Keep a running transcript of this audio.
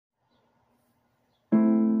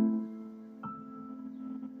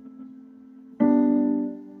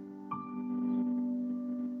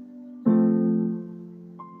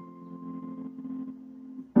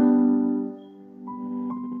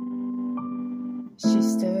She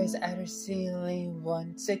stares at her ceiling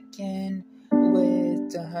once again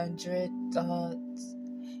with 100 thoughts.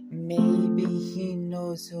 Maybe he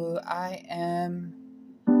knows who I am.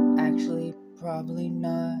 Actually, probably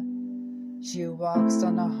not. She walks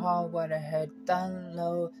down the hall with her head down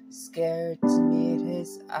low, scared to meet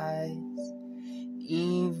his eyes.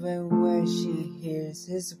 Even when she hears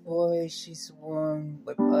his voice, she's warm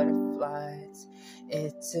with butterflies.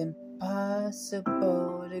 It's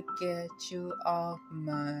impossible to get you off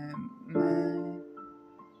my mind.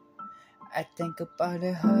 I think about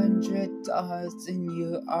 $100 and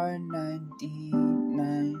you are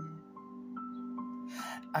 99.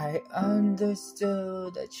 I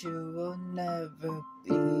understood that you will never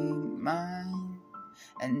be mine,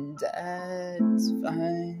 and that's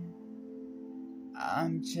fine.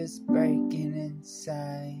 I'm just breaking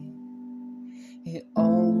inside. He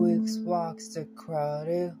always walks the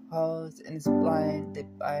crowded halls and is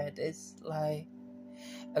blinded by this light.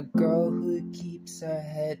 A girl who keeps her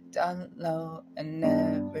head down low and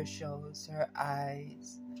never shows her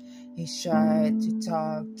eyes. He's tried to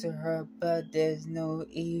talk to her, but there's no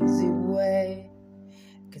easy way.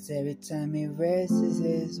 'Cause every time he raises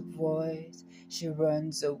his voice, she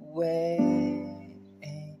runs away.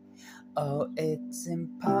 Oh, it's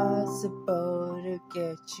impossible to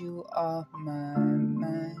get you off my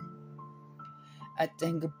mind. I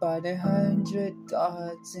think about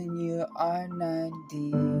 $100 and you are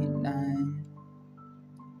 99.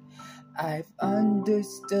 I've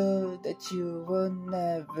understood that you will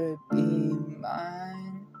never be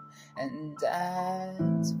mine, and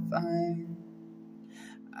that's fine.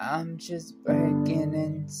 I'm just breaking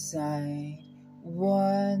inside.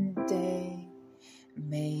 One day,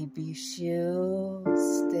 maybe she'll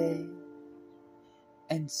stay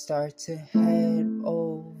and start to head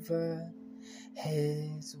over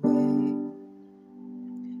his way.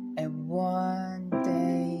 And one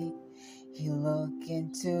day, he'll look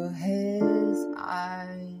into his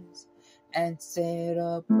eyes and instead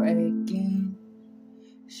of breaking,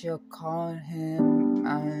 she'll call him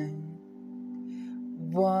mine.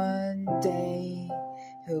 One day,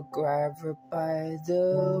 he'll grab her by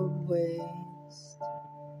the waist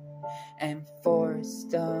and force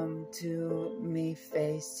them to meet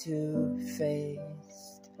face to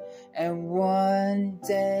face. And one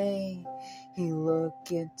day, he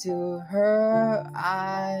look into her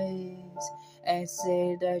eyes and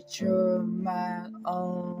say that you're my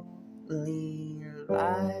only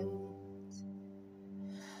light.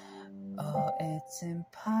 Oh, it's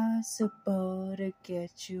impossible to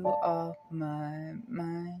get you off my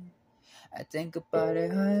mind. I think about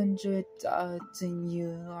 $100 and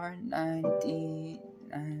you are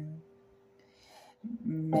 99.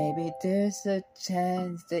 Maybe there's a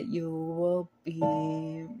chance that you will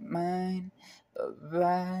be mine, but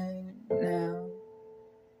right now,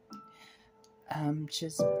 I'm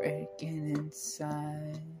just breaking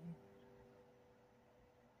inside.